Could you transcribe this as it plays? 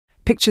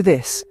Picture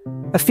this,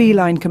 a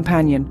feline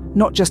companion,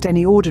 not just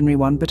any ordinary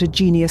one, but a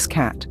genius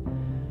cat.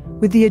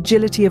 With the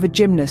agility of a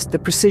gymnast, the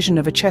precision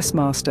of a chess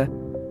master,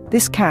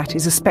 this cat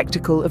is a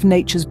spectacle of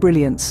nature's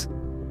brilliance.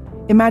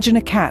 Imagine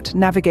a cat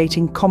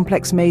navigating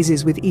complex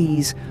mazes with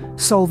ease,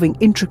 solving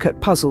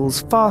intricate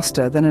puzzles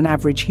faster than an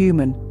average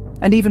human,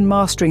 and even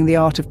mastering the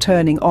art of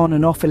turning on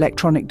and off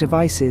electronic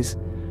devices.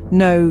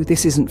 No,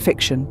 this isn't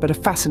fiction, but a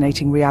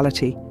fascinating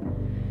reality.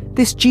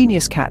 This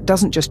genius cat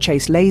doesn't just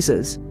chase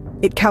lasers,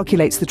 it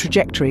calculates the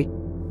trajectory.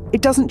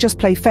 It doesn't just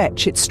play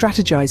fetch, it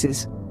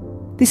strategizes.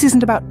 This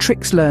isn't about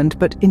tricks learned,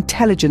 but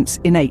intelligence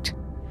innate.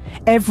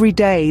 Every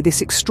day,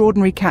 this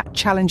extraordinary cat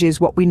challenges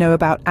what we know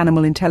about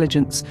animal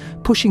intelligence,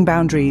 pushing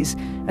boundaries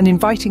and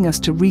inviting us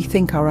to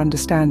rethink our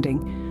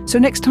understanding. So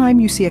next time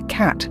you see a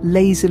cat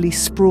lazily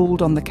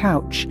sprawled on the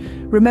couch,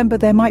 remember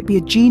there might be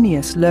a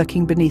genius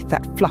lurking beneath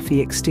that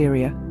fluffy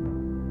exterior.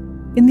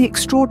 In the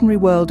extraordinary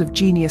world of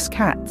genius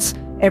cats,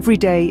 every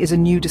day is a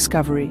new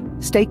discovery.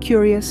 Stay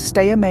curious,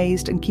 stay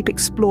amazed, and keep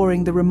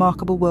exploring the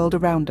remarkable world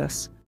around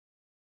us.